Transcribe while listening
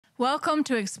Welcome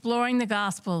to Exploring the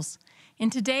Gospels. In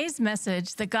today's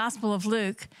message, the Gospel of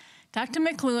Luke, Dr.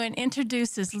 McLewin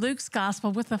introduces Luke's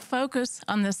Gospel with a focus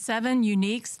on the 7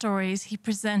 unique stories he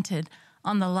presented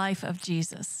on the life of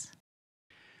Jesus.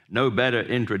 No better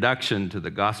introduction to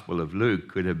the Gospel of Luke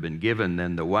could have been given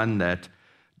than the one that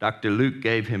Dr. Luke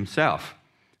gave himself.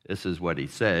 This is what he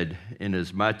said: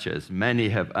 "Inasmuch as many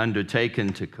have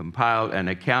undertaken to compile an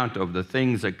account of the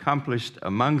things accomplished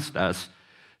amongst us,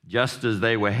 just as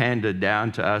they were handed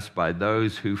down to us by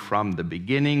those who from the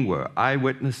beginning were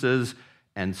eyewitnesses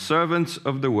and servants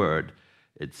of the word,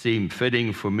 it seemed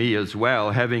fitting for me as well,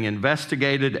 having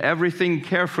investigated everything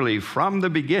carefully from the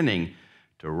beginning,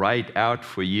 to write out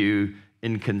for you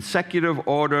in consecutive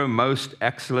order, most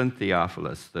excellent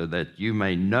Theophilus, so that you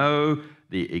may know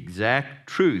the exact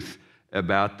truth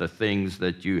about the things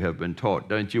that you have been taught."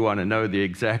 Don't you want to know the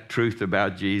exact truth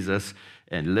about Jesus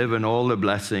and live in all the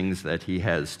blessings that he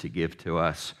has to give to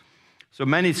us? So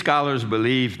many scholars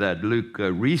believe that Luke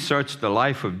researched the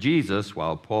life of Jesus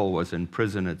while Paul was in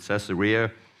prison at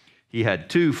Caesarea. He had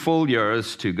 2 full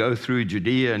years to go through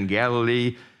Judea and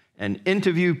Galilee and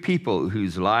interview people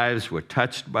whose lives were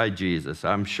touched by Jesus.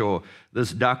 I'm sure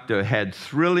this doctor had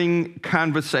thrilling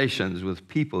conversations with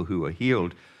people who were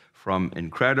healed from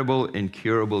incredible,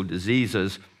 incurable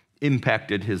diseases,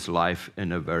 impacted his life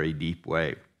in a very deep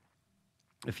way.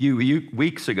 A few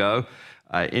weeks ago,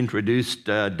 I introduced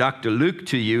Dr. Luke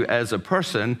to you as a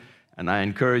person, and I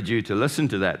encourage you to listen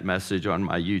to that message on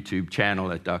my YouTube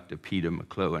channel at Dr. Peter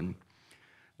McLewin.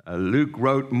 Luke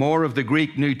wrote more of the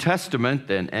Greek New Testament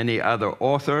than any other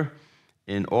author.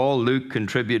 In all, Luke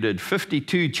contributed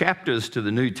 52 chapters to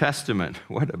the New Testament.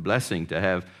 What a blessing to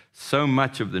have so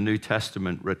much of the New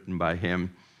Testament written by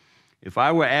him. If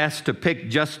I were asked to pick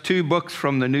just 2 books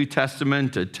from the New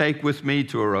Testament to take with me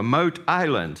to a remote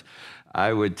island,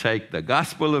 I would take the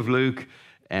Gospel of Luke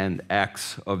and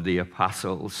Acts of the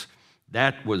Apostles.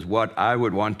 That was what I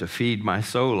would want to feed my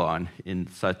soul on in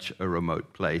such a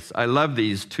remote place. I love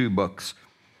these 2 books.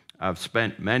 I've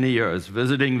spent many years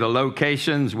visiting the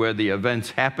locations where the events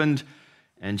happened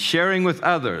and sharing with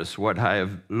others what I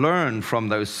have learned from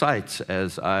those sites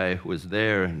as I was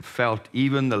there, and felt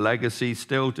even the legacy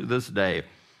still to this day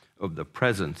of the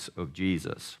presence of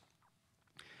Jesus.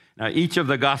 Now, each of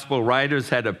the gospel writers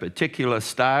had a particular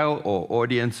style or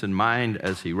audience in mind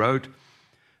as he wrote.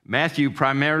 Matthew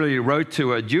primarily wrote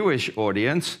to a Jewish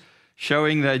audience,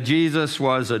 showing that Jesus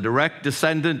was a direct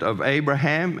descendant of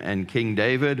Abraham and King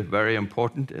David, very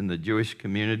important in the Jewish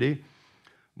community.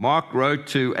 Mark wrote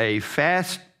to a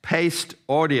fast-paced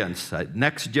audience, a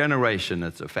next generation.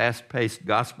 It's a fast-paced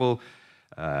gospel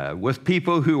with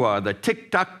people who are the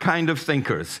tick-tock kind of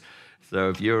thinkers. So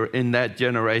if you're in that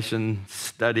generation,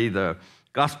 study the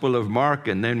Gospel of Mark,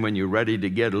 and then when you're ready to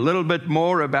get a little bit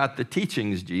more about the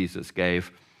teachings Jesus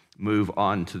gave, move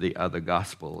on to the other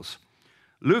Gospels.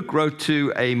 Luke wrote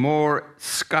to in a more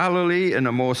scholarly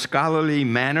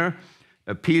manner,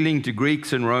 appealing to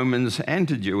Greeks and Romans and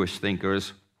to Jewish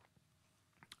thinkers.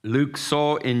 Luke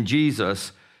saw in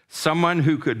Jesus someone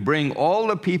who could bring all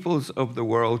the peoples of the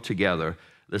world together.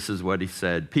 This is what he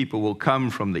said: "People will come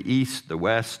from the east, the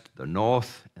west, the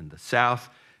north, and the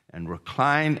south, and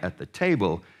recline at the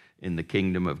table in the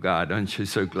kingdom of God." Aren't you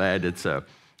so glad it's a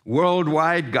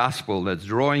worldwide gospel that's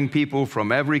drawing people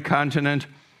from every continent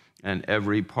and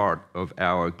every part of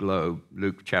our globe?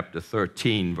 Luke chapter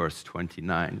 13, verse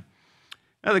 29.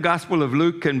 Now, the Gospel of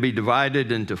Luke can be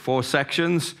divided into 4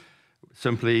 sections.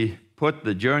 Simply put,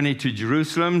 the journey to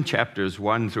Jerusalem, the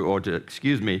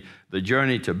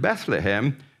journey to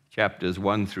Bethlehem, chapters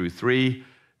 1 through 3,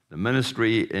 the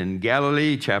ministry in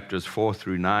Galilee, chapters 4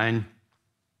 through 9,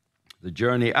 the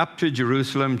journey up to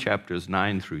Jerusalem, chapters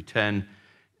 9 through 10,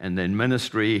 and then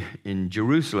ministry in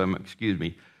Jerusalem,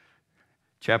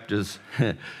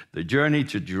 the journey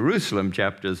to Jerusalem,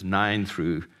 chapters 9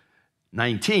 through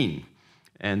 19.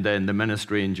 And then the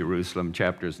ministry in Jerusalem,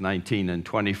 chapters 19 and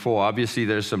 24. Obviously,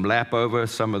 there's some lap over.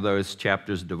 Some of those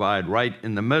chapters divide right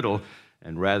in the middle.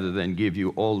 And rather than give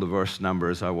you all the verse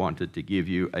numbers, I wanted to give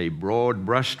you a broad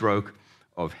brushstroke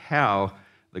of how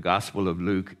the Gospel of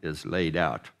Luke is laid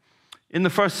out. In the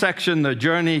first section, the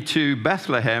journey to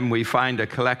Bethlehem, we find a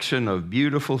collection of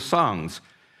beautiful songs.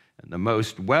 And the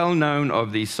most well-known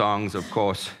of these songs, of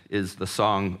course, is the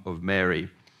Song of Mary.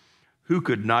 Who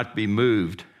could not be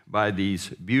moved by these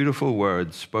beautiful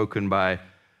words spoken by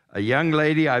a young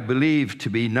lady, I believe, to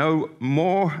be no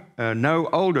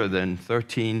older than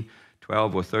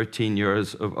 12 or 13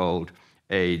 years of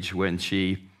age when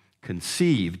she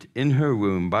conceived in her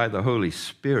womb by the Holy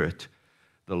Spirit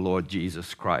the Lord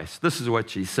Jesus Christ. This is what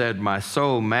she said: "My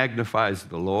soul magnifies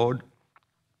the Lord.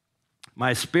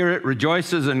 My spirit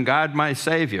rejoices in God my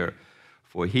Savior,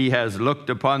 for he has looked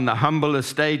upon the humble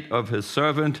estate of his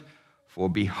servant. For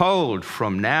behold,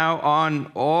 from now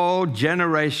on all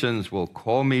generations will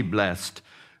call me blessed.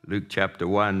 Luke chapter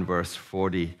 1, verse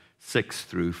 46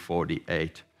 through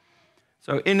 48.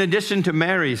 So in addition to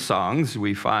Mary's songs,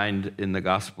 we find in the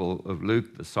Gospel of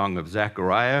Luke the song of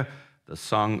Zechariah, the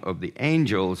song of the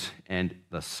angels, and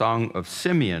the song of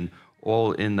Simeon,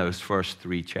 all in those first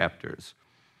 3 chapters.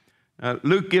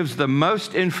 Luke gives the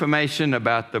most information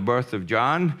about the birth of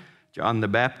John the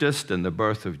Baptist, and the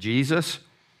birth of Jesus.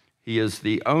 He is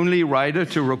the only writer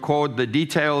to record the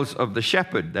details of the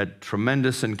shepherd, that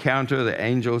tremendous encounter. The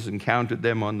angels encountered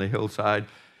them on the hillside.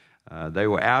 They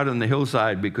were out on the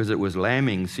hillside because it was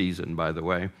lambing season, by the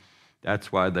way.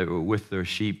 That's why they were with their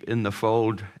sheep in the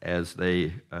fold as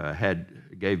they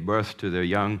gave birth to their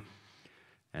young.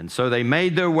 And so they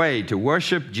made their way to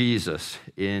worship Jesus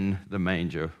in the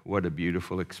manger. What a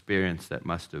beautiful experience that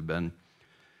must have been.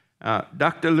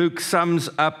 Dr. Luke sums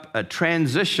up a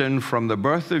transition from the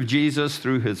birth of Jesus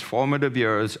through his formative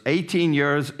years, 18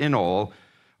 years in all,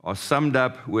 are summed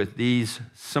up with these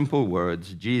simple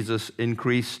words: Jesus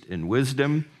increased in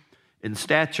wisdom, in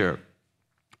stature,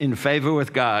 in favor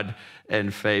with God,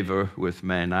 and favor with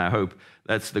men. I hope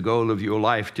that's the goal of your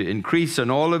life, to increase in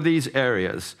all of these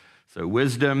areas. So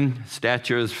wisdom,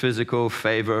 stature is physical,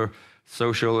 favor,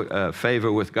 social,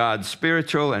 favor with God,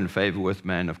 spiritual, and favor with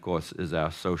men, of course, is our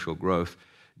social growth.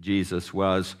 Jesus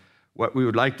was what we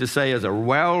would like to say is a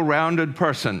well-rounded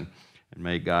person, and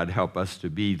may God help us to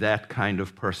be that kind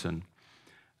of person.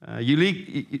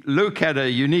 Luke had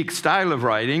a unique style of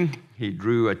writing. He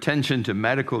drew attention to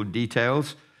medical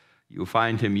details. You'll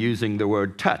find him using the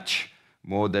word touch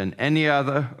more than any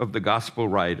other of the gospel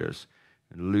writers.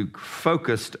 And Luke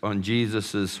focused on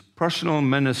Jesus' personal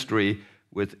ministry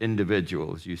with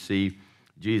individuals. You see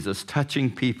Jesus touching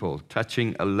people,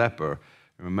 touching a leper.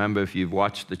 Remember, if you've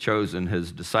watched The Chosen,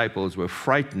 his disciples were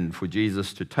frightened for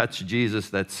Jesus to touch Jesus,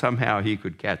 that somehow he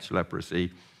could catch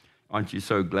leprosy. Aren't you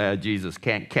so glad Jesus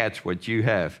can't catch what you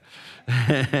have?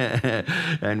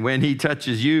 And when he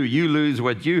touches you, you lose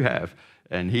what you have,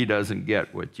 and he doesn't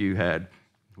get what you had.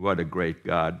 What a great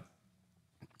God.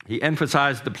 He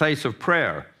emphasized the place of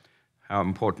prayer, how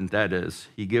important that is.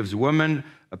 He gives women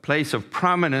a place of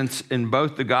prominence in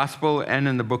both the gospel and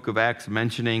in the book of Acts,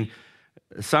 mentioning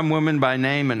some women by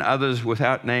name and others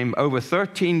without name. Over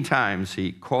 13 times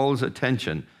he calls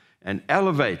attention and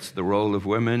elevates the role of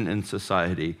women in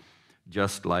society,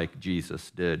 just like Jesus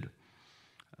did.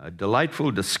 A delightful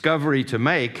discovery to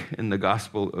make in the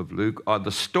Gospel of Luke are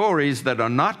the stories that are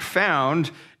not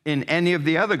found in any of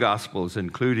the other Gospels,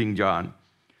 including John.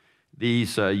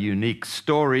 These unique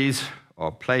stories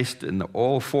are placed in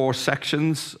all 4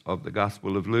 sections of the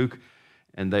Gospel of Luke,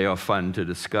 and they are fun to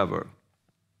discover.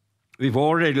 We've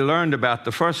already learned about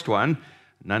the first one.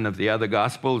 None of the other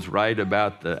Gospels write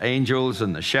about the angels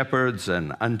and the shepherds,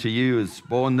 and unto you is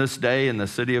born this day in the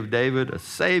city of David a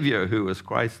Savior who is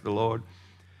Christ the Lord.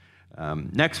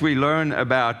 Next, we learn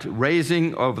about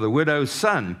raising of the widow's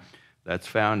son. That's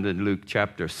found in Luke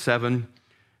chapter 7.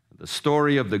 The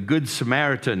story of the Good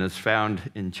Samaritan is found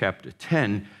in chapter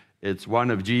 10. It's one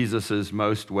of Jesus'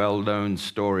 most well-known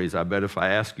stories. I bet if I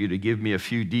ask you to give me a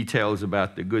few details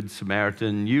about the Good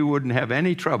Samaritan, you wouldn't have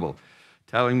any trouble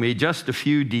telling me just a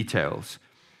few details.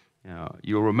 Now,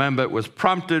 you'll remember it was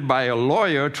prompted by a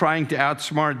lawyer trying to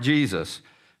outsmart Jesus.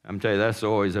 I'm telling you, that's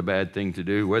always a bad thing to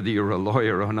do, whether you're a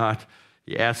lawyer or not.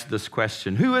 He asked this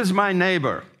question: who is my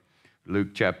neighbor?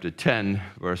 Luke chapter 10,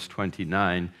 verse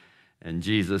 29. And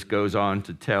Jesus goes on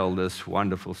to tell this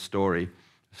wonderful story.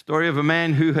 The story of a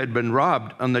man who had been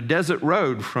robbed on the desert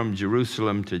road from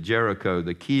Jerusalem to Jericho.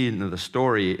 The key in the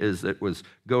story is it was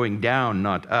going down,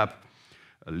 not up.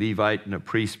 A Levite and a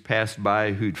priest passed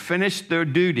by who'd finished their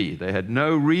duty. They had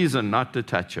no reason not to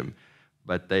touch him,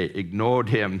 but they ignored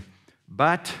him.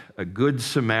 But a good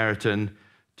Samaritan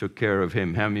took care of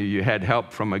him. How many of you had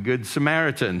help from a good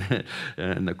Samaritan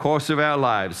in the course of our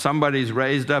lives? Somebody's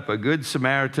raised up a good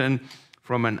Samaritan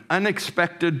from an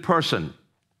unexpected person.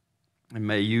 And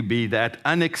may you be that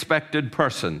unexpected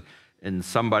person in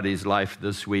somebody's life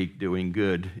this week, doing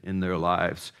good in their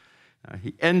lives.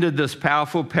 He ended this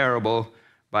powerful parable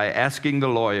by asking the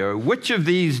lawyer, which of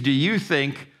these do you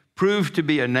think proved to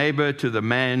be a neighbor to the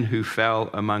man who fell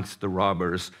amongst the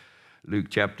robbers? Luke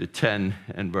chapter 10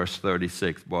 and verse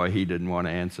 36. Boy, he didn't want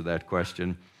to answer that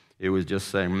question. It was just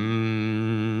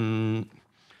saying,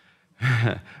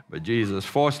 But Jesus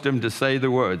forced him to say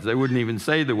the words. They wouldn't even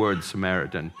say the word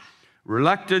Samaritan.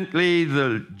 Reluctantly,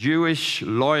 the Jewish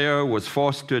lawyer was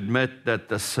forced to admit that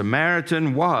the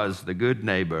Samaritan was the good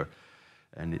neighbor.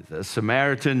 And the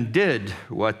Samaritan did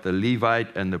what the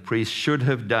Levite and the priest should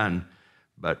have done,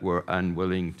 but were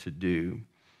unwilling to do.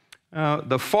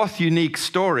 The fourth unique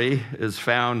story is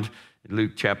found in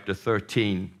Luke chapter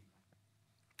 13.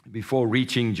 Before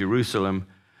reaching Jerusalem,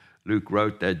 Luke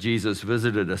wrote that Jesus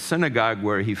visited a synagogue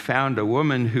where he found a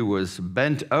woman who was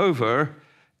bent over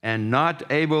and not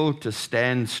able to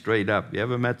stand straight up. You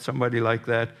ever met somebody like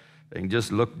that? They can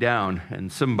just look down,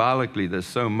 and symbolically there's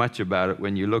so much about it.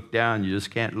 When you look down, you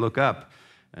just can't look up.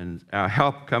 And our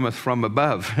help cometh from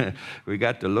above. We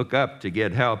got to look up to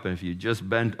get help. And if you just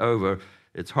bent over,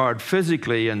 it's hard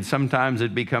physically, and sometimes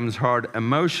it becomes hard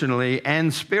emotionally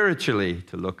and spiritually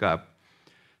to look up.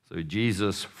 So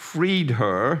Jesus freed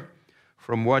her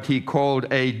from what he called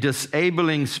a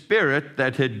disabling spirit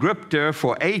that had gripped her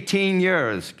for 18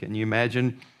 years. Can you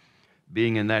imagine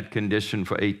being in that condition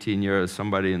for 18 years?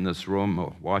 Somebody in this room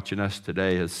or watching us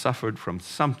today has suffered from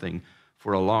something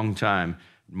for a long time.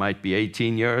 It might be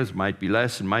 18 years, might be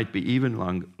less, and might be even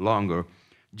longer.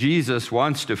 Jesus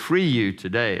wants to free you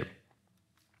today.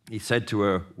 He said to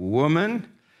her, "Woman,"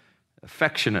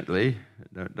 affectionately,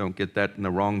 don't get that in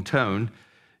the wrong tone,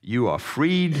 "you are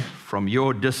freed from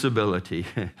your disability."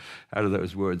 How do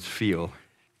those words feel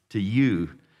to you?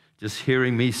 Just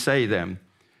hearing me say them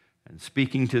and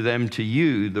speaking to them to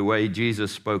you the way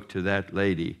Jesus spoke to that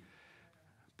lady.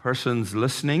 Persons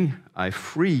listening, I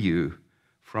free you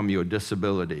from your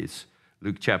disabilities.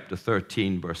 Luke chapter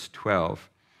 13, verse 12.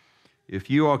 If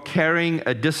you are carrying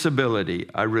a disability,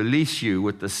 I release you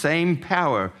with the same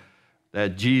power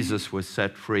that Jesus was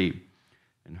set free.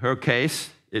 In her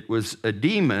case, it was a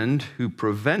demon who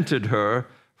prevented her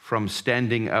from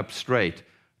standing up straight.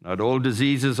 Not all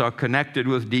diseases are connected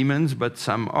with demons, but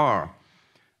some are.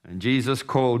 And Jesus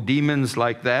called demons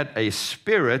like that a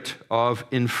spirit of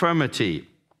infirmity.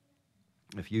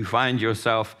 If you find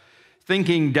yourself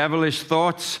thinking devilish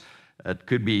thoughts,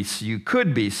 you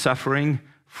could be suffering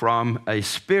from a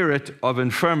spirit of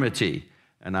infirmity.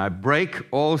 And I break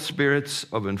all spirits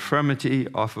of infirmity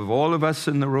off of all of us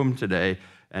in the room today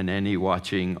and any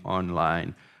watching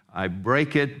online. I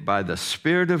break it by the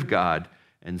Spirit of God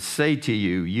and say to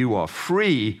you, you are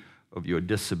free of your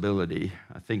disability.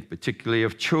 I think particularly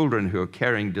of children who are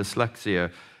carrying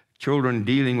dyslexia, children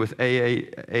dealing with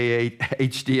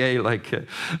ADHD,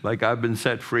 like I've been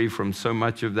set free from so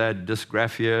much of that,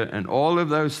 dysgraphia, and all of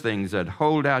those things that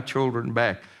hold our children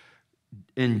back.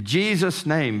 In Jesus'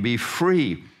 name, be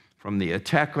free from the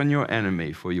attack on your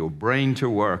enemy, for your brain to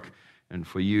work and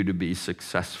for you to be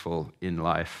successful in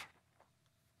life.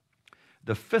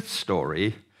 The fifth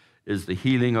story is the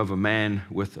healing of a man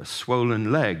with a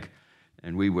swollen leg.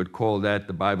 And we would call that,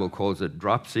 the Bible calls it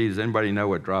dropsy. Does anybody know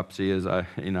what dropsy is? I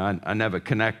never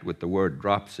connect with the word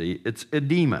dropsy. It's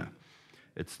edema.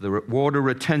 It's the water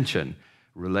retention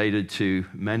related to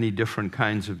many different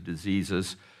kinds of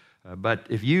diseases. But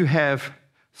if you have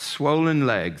swollen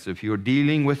legs, if you're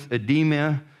dealing with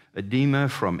edema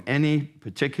from any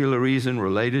particular reason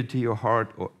related to your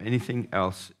heart or anything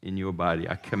else in your body,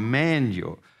 I command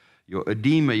your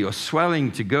edema, your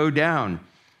swelling to go down,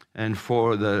 and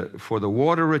for the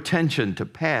water retention to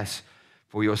pass,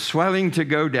 for your swelling to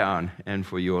go down, and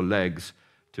for your legs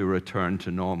to return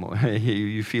to normal.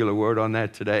 You feel a word on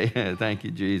that today? Thank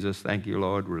you, Jesus. Thank you,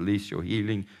 Lord. Release your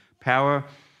healing power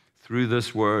through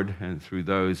this word and through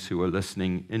those who are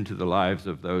listening, into the lives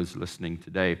of those listening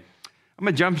today. I'm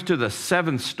going to jump to the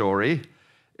seventh story.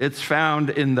 It's found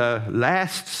in the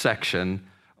last section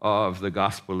of the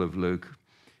Gospel of Luke.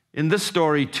 In this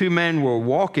story, two men were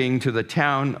walking to the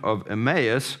town of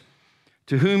Emmaus,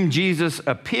 to whom Jesus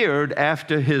appeared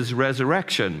after his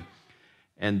resurrection.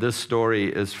 And this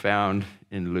story is found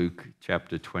in Luke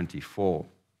chapter 24.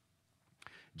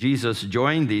 Jesus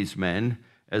joined these men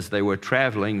as they were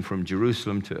traveling from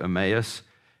Jerusalem to Emmaus,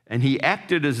 and he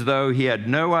acted as though he had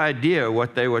no idea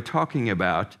what they were talking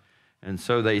about. And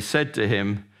so they said to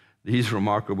him these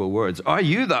remarkable words, "Are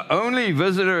you the only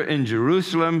visitor in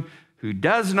Jerusalem who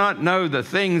does not know the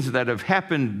things that have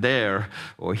happened there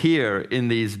or here in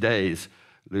these days?"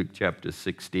 Luke chapter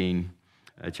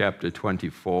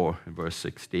 24, verse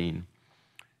 16.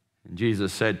 And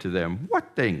Jesus said to them,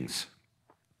 "What things?"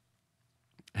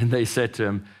 And they said to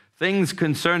him, "Things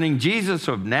concerning Jesus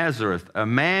of Nazareth, a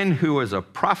man who was a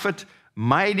prophet,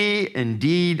 mighty in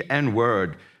deed and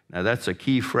word." Now that's a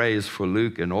key phrase for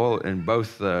Luke in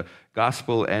both the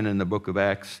Gospel and in the book of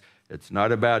Acts. It's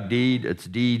not about deed, it's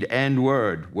deed and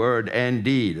word and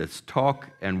deed. It's talk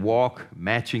and walk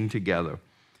matching together.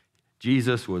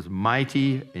 Jesus was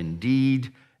mighty in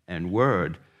deed and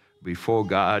word before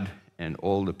God and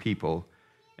all the people.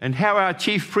 and how our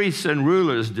chief priests and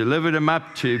rulers delivered him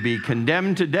up to be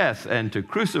condemned to death and to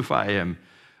crucify him.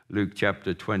 Luke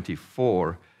chapter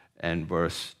 24 and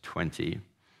verse 20.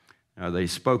 Now they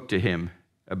spoke to him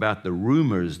about the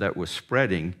rumors that were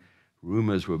spreading.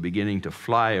 Rumors were beginning to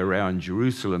fly around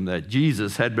Jerusalem that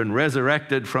Jesus had been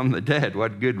resurrected from the dead.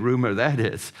 What good rumor that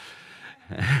is.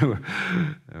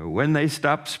 When they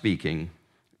stopped speaking,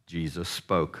 Jesus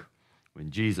spoke. When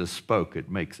Jesus spoke, it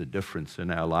makes a difference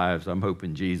in our lives. I'm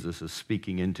hoping Jesus is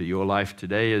speaking into your life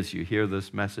today as you hear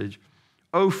this message.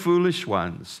 O foolish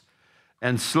ones,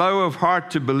 and slow of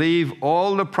heart to believe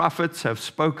all the prophets have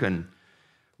spoken.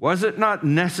 Was it not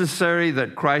necessary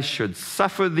that Christ should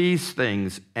suffer these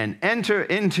things and enter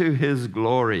into his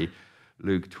glory?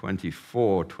 Luke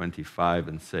 24, 25,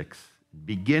 and 6.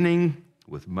 Beginning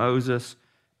with Moses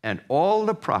and all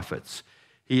the prophets,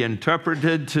 he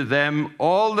interpreted to them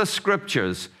all the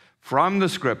scriptures, from the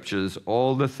scriptures,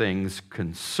 all the things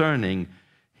concerning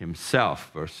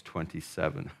himself. Verse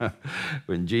 27.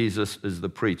 When Jesus is the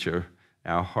preacher,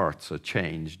 our hearts are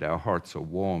changed, our hearts are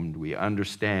warmed, we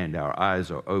understand, our eyes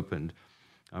are opened.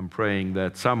 I'm praying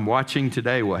that some watching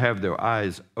today will have their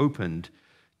eyes opened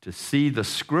to see the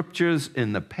scriptures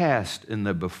in the past, in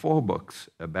the before books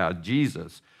about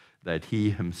Jesus that he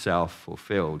himself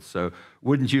fulfilled. So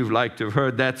wouldn't you have liked to have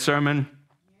heard that sermon?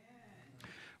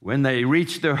 When they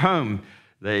reached their home,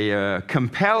 they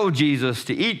compelled Jesus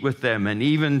to eat with them and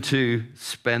even to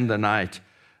spend the night.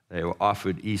 They were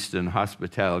offered Eastern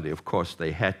hospitality. Of course,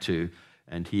 they had to,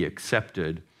 and he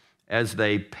accepted. As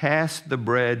they passed the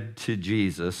bread to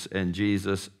Jesus, and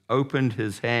Jesus opened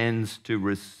his hands to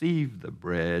receive the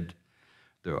bread,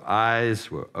 their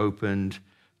eyes were opened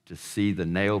to see the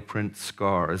nail print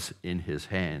scars in his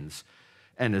hands.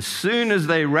 And as soon as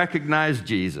they recognized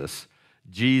Jesus,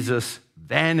 Jesus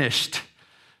vanished.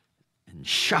 In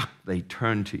shock, they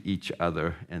turned to each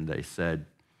other and they said,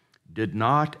 "Did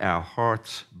not our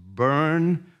hearts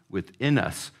burn within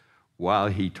us while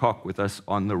he talked with us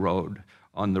on the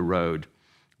road,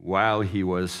 while he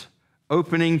was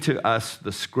opening to us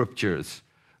the scriptures?"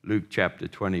 Luke chapter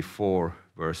 24,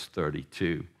 verse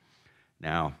 32.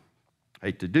 Now, I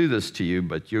hate to do this to you,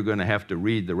 but you're going to have to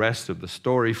read the rest of the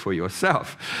story for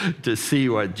yourself to see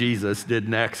what Jesus did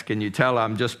next. Can you tell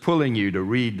I'm just pulling you to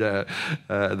read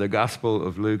the Gospel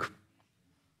of Luke?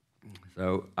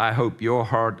 So I hope your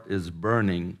heart is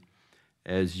burning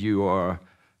as you are,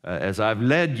 as I've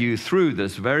led you through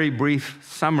this very brief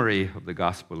summary of the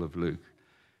Gospel of Luke.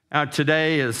 Now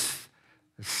today is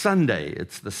Sunday.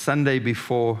 It's the Sunday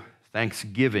before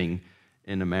Thanksgiving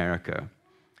in America.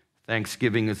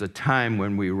 Thanksgiving is a time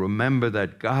when we remember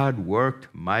that God worked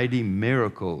mighty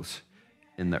miracles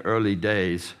in the early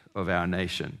days of our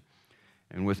nation.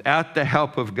 And without the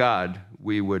help of God,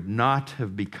 we would not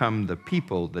have become the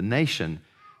people, the nation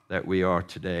that we are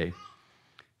today.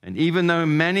 And even though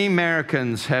many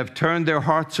Americans have turned their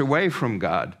hearts away from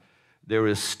God, there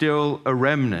is still a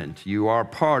remnant. You are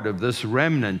part of this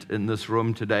remnant in this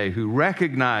room today who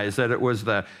recognize that it was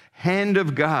the hand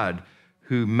of God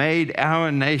who made our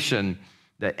nation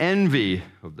the envy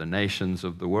of the nations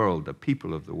of the world, the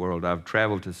people of the world. I've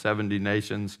traveled to 70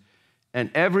 nations,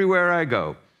 and everywhere I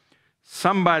go,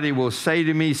 somebody will say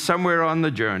to me somewhere on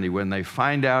the journey, when they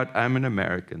find out I'm an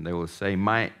American, they will say,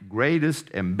 "My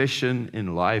greatest ambition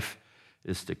in life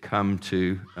is to come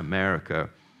to America."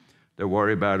 They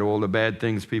worry about all the bad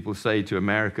things people say to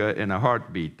America in a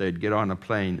heartbeat. They'd get on a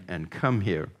plane and come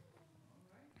here.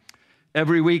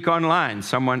 Every week online,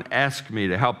 someone asks me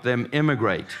to help them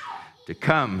immigrate, to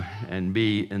come and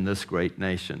be in this great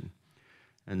nation.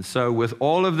 And so with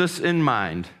all of this in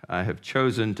mind, I have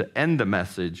chosen to end the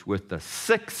message with the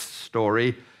sixth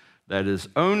story that is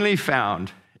only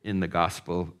found in the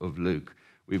Gospel of Luke.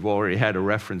 We've already had a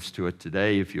reference to it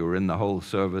today if you were in the whole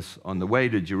service. On the way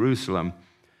to Jerusalem,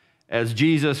 as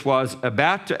Jesus was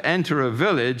about to enter a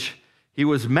village, he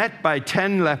was met by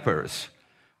 10 lepers.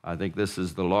 I think this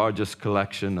is the largest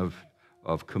collection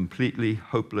of completely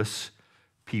hopeless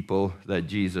people that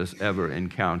Jesus ever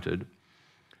encountered.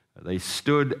 They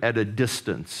stood at a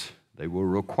distance. They were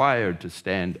required to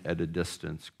stand at a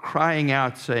distance, crying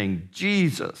out, saying,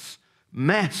 "Jesus,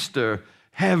 Master,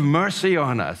 have mercy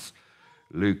on us."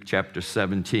 Luke chapter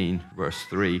 17, verse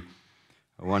 3.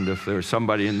 I wonder if there's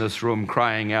somebody in this room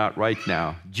crying out right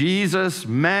now, "Jesus,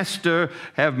 Master,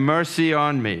 have mercy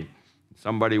on me."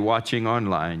 Somebody watching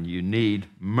online, you need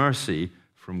mercy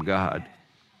from God.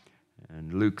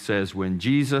 And Luke says, when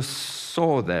Jesus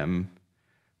saw them,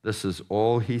 this is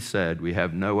all he said. We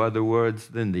have no other words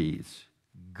than these.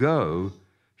 "Go,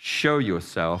 show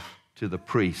yourself to the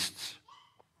priests."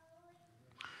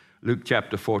 Luke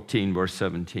chapter 14, verse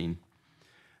 17.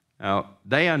 Now,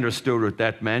 they understood what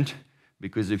that meant,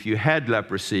 because if you had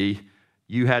leprosy,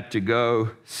 you had to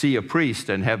go see a priest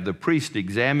and have the priest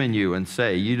examine you and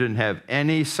say you didn't have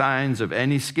any signs of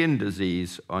any skin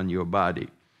disease on your body.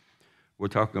 We're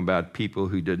talking about people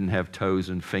who didn't have toes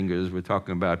and fingers. We're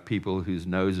talking about people whose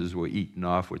noses were eaten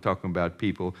off. We're talking about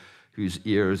people whose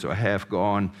ears are half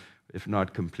gone, if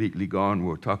not completely gone.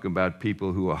 We're talking about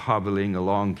people who are hobbling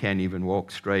along, can't even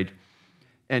walk straight.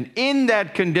 And in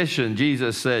that condition,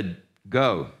 Jesus said,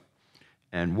 go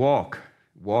and walk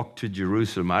to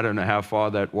Jerusalem. I don't know how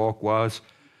far that walk was,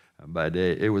 but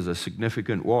it was a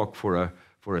significant walk for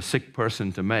a sick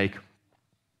person to make.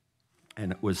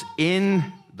 And it was in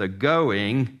the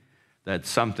going that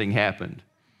something happened.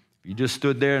 If you just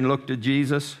stood there and looked at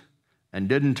Jesus and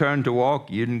didn't turn to walk,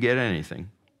 you didn't get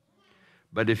anything.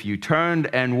 But if you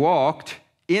turned and walked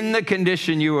in the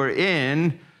condition you were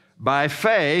in, by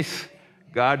faith,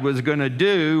 God was going to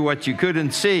do what you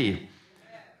couldn't see.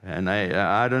 And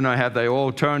I don't know, have they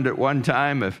all turned at one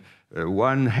time? If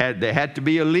there had to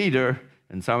be a leader,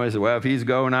 and somebody said, well, if he's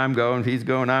going, I'm going. If he's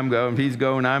going, I'm going. If he's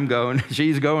going, I'm going.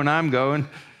 She's going, I'm going.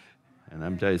 And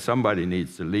I'm telling you, somebody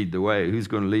needs to lead the way. Who's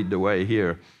going to lead the way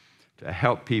here to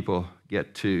help people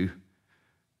get to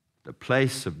the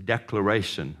place of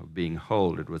declaration of being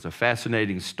whole? It was a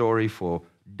fascinating story for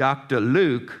Dr.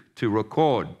 Luke to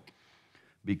record,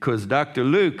 because Dr.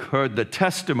 Luke heard the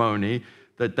testimony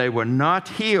that they were not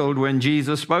healed when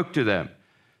Jesus spoke to them.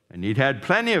 And he'd had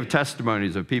plenty of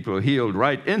testimonies of people who healed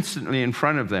right instantly in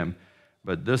front of them,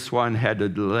 but this one had a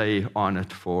delay on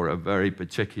it for a very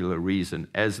particular reason,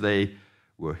 as they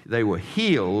were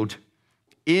healed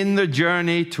in the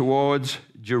journey towards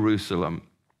Jerusalem.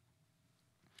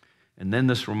 And then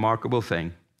this remarkable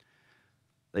thing.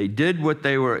 They did what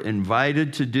they were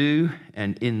invited to do,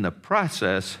 and in the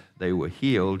process, they were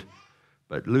healed.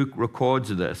 But Luke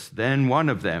records this. Then one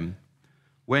of them,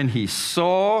 when he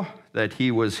saw that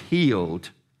he was healed,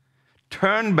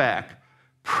 turned back,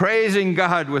 praising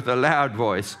God with a loud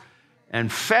voice,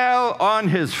 and fell on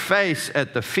his face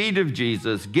at the feet of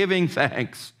Jesus, giving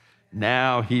thanks.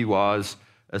 Now he was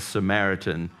a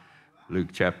Samaritan. Luke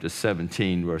chapter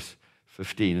 17, verse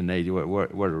 15 and 80.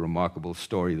 What a remarkable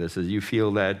story this is. You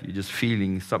feel that? You're just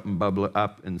feeling something bubble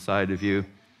up inside of you.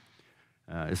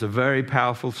 It's a very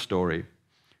powerful story.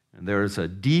 And there is a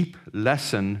deep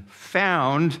lesson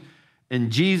found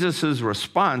in Jesus'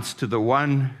 response to the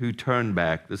one who turned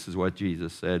back. This is what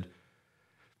Jesus said.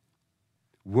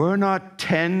 Were not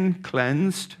 10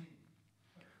 cleansed?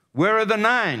 Where are the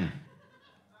 9?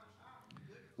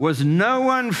 Was no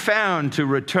one found to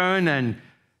return and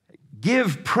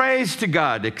give praise to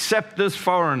God except this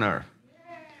foreigner?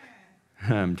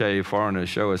 I'm telling you, foreigners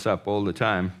show us up all the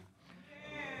time.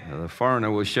 The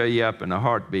foreigner will show you up in a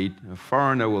heartbeat. A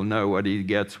foreigner will know what he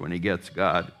gets when he gets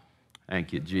God.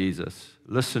 Thank you, Jesus.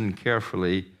 Listen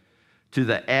carefully to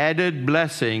the added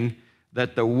blessing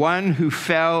that the one who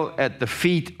fell at the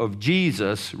feet of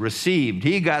Jesus received.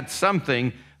 He got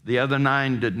something the other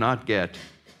 9 did not get.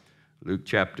 Luke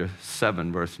chapter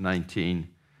 7, verse 19.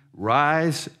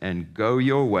 Rise and go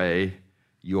your way.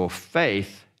 Your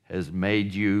faith has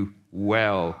made you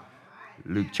well.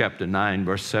 Luke chapter 9,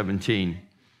 verse 17.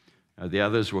 Now, the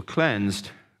others were cleansed,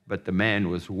 but the man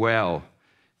was well.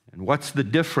 And what's the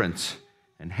difference?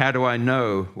 And how do I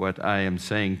know what I am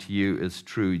saying to you is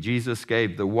true? Jesus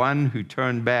gave the one who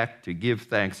turned back to give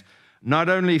thanks not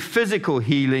only physical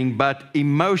healing, but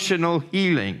emotional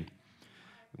healing.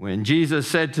 When Jesus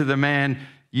said to the man,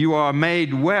 you are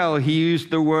made well, he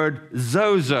used the word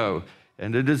zozo,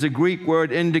 and it is a Greek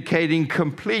word indicating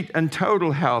complete and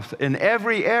total health in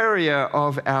every area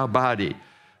of our body.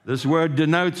 This word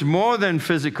denotes more than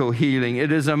physical healing.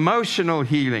 It is emotional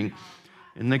healing.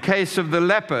 In the case of the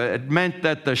leper, it meant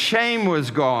that the shame was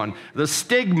gone. The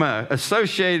stigma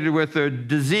associated with the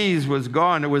disease was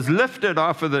gone. It was lifted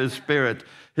off of his spirit.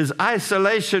 His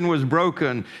isolation was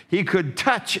broken. He could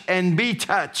touch and be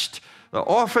touched. The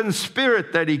orphan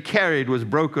spirit that he carried was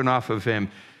broken off of him.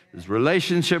 His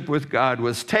relationship with God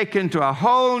was taken to a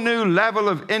whole new level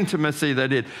of intimacy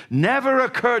that it never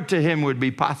occurred to him would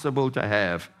be possible to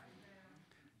have.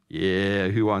 Yeah,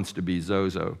 who wants to be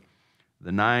Zozo?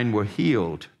 The 9 were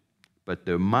healed, but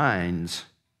their minds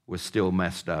were still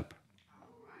messed up.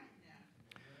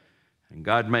 And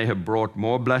God may have brought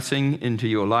more blessing into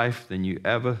your life than you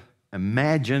ever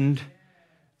imagined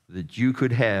that you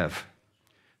could have.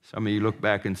 Some of you look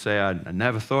back and say, I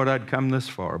never thought I'd come this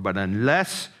far. But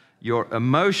unless your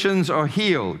emotions are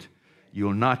healed,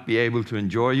 you'll not be able to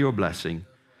enjoy your blessing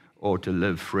or to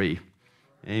live free.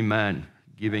 Amen.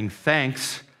 Giving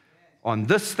thanks On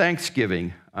this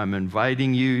Thanksgiving, I'm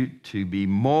inviting you to be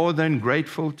more than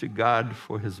grateful to God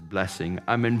for his blessing.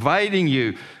 I'm inviting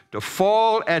you to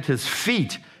fall at his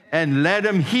feet and let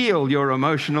him heal your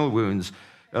emotional wounds.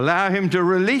 Allow him to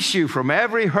release you from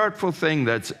every hurtful thing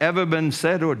that's ever been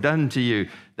said or done to you.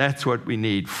 That's what we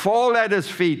need. Fall at his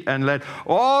feet and let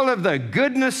all of the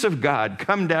goodness of God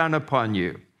come down upon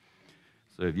you.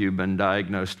 So if you've been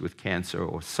diagnosed with cancer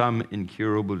or some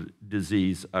incurable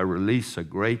disease, I release a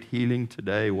great healing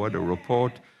today. What a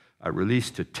report. I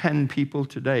release to 10 people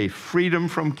today freedom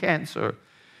from cancer.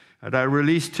 And I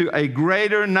release to a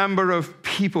greater number of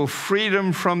people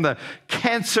freedom from the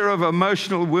cancer of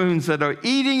emotional wounds that are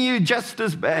eating you just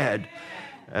as bad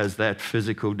as that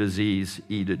physical disease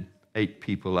ate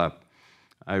people up.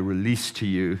 I release to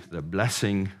you the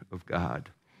blessing of God.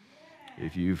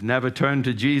 If you've never turned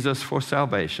to Jesus for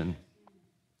salvation,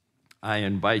 I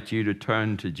invite you to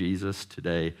turn to Jesus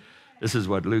today. This is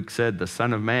what Luke said, the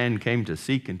Son of Man came to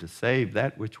seek and to save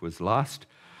that which was lost.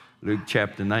 Luke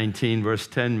chapter 19, verse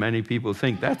 10, many people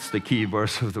think that's the key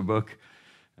verse of the book.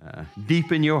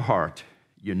 Deep in your heart,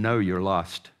 you know you're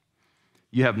lost.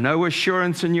 You have no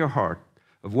assurance in your heart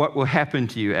of what will happen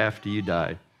to you after you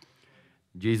die.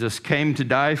 Jesus came to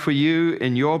die for you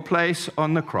in your place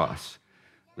on the cross.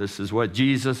 This is what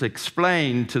Jesus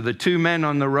explained to the two men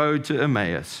on the road to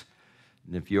Emmaus.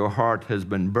 And if your heart has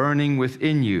been burning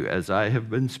within you as I have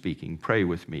been speaking, pray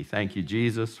with me. Thank you,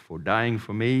 Jesus, for dying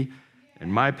for me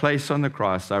in my place on the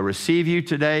cross. I receive you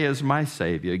today as my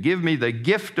Savior. Give me the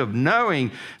gift of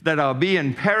knowing that I'll be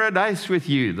in paradise with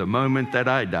you the moment that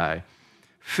I die.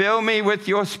 Fill me with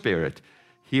your Spirit.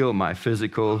 Heal my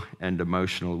physical and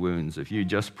emotional wounds. If you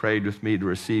just prayed with me to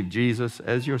receive Jesus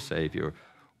as your Savior,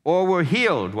 or were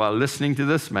healed while listening to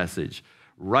this message,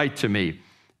 write to me,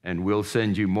 and we'll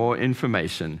send you more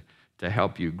information to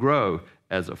help you grow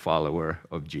as a follower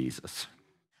of Jesus.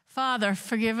 Father,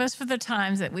 forgive us for the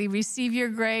times that we receive your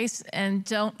grace and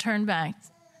don't turn back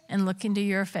and look into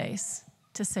your face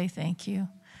to say thank you.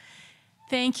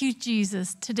 Thank you,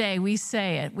 Jesus. Today we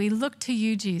say it. We look to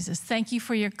you, Jesus. Thank you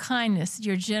for your kindness,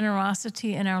 your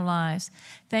generosity in our lives.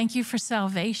 Thank you for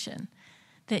salvation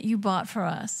that you bought for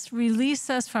us. Release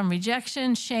us from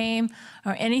rejection, shame,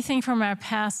 or anything from our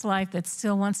past life that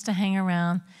still wants to hang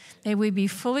around. May we be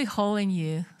fully whole in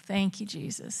you. Thank you,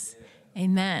 Jesus.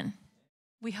 Amen.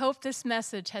 We hope this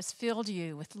message has filled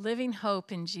you with living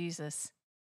hope in Jesus.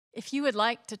 If you would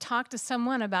like to talk to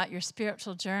someone about your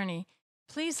spiritual journey,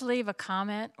 please leave a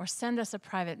comment or send us a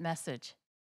private message.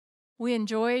 We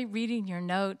enjoy reading your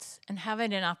notes and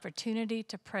having an opportunity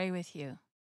to pray with you.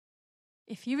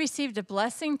 If you received a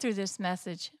blessing through this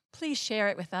message, please share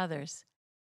it with others.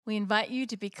 We invite you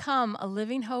to become a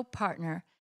Living Hope partner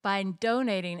by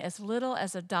donating as little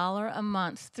as $1 a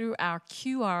month through our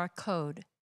QR code.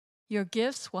 Your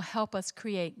gifts will help us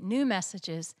create new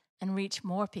messages and reach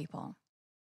more people.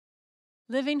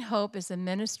 Living Hope is a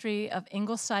ministry of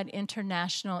Ingleside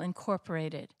International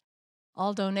Incorporated.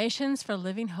 All donations for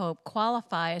Living Hope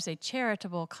qualify as a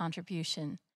charitable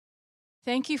contribution.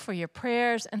 Thank you for your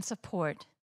prayers and support.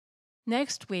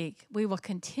 Next week, we will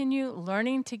continue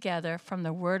learning together from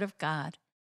the Word of God.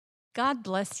 God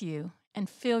bless you and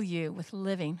fill you with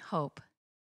living hope.